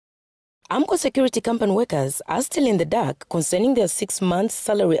Amco security company workers are still in the dark concerning their 6 months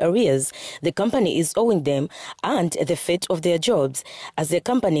salary arrears the company is owing them and the fate of their jobs, as the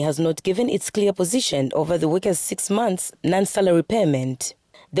company has not given its clear position over the workers' 6 months non-salary payment.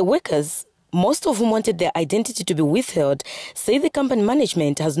 The workers, most of whom wanted their identity to be withheld, say the company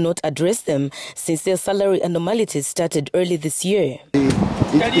management has not addressed them since their salary anomalies started early this year.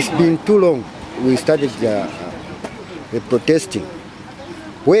 It's been too long. We started the protesting.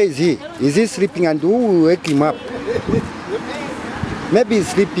 Where is he? Is he sleeping, and who will wake him up? Maybe he's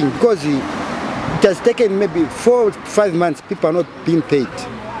sleeping because it has taken maybe 4 to 5 months. People are not being paid.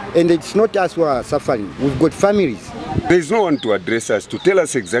 And it's not us who are suffering. We've got families. There is no one to address us, to tell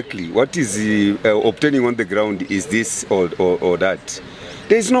us exactly what is obtaining on the ground, is this or that.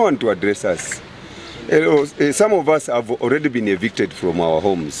 There is no one to address us. Some of us have already been evicted from our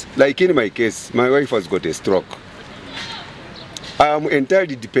homes. Like in my case, my wife has got a stroke. I am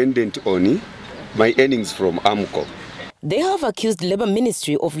entirely dependent on my earnings from Amco. They have accused Labour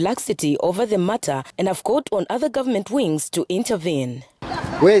Ministry of laxity over the matter and have called on other government wings to intervene.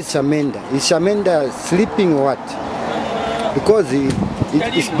 Where is Shamenda? Is Shamenda sleeping or what? Because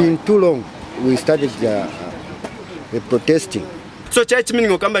it's been too long. We started the protesting. So church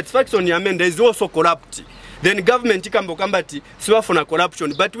meaning okamba faction Yamenda is also corrupt. Then government ikambo kambati siwafuna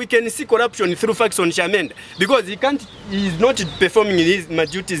corruption, but we can see corruption through faction Shamenda because he is not performing his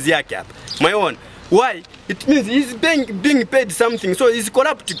duties yake. My own. Why? It means he's being paid something, so he's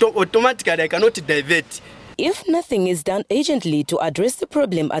corrupt automatically. I cannot divert. If nothing is done urgently to address the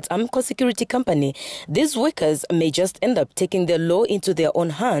problem at Amco Security Company, these workers may just end up taking the law into their own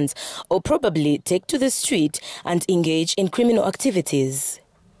hands or probably take to the street and engage in criminal activities.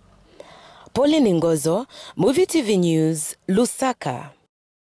 Pauline Ngozo, Muvi TV News, Lusaka.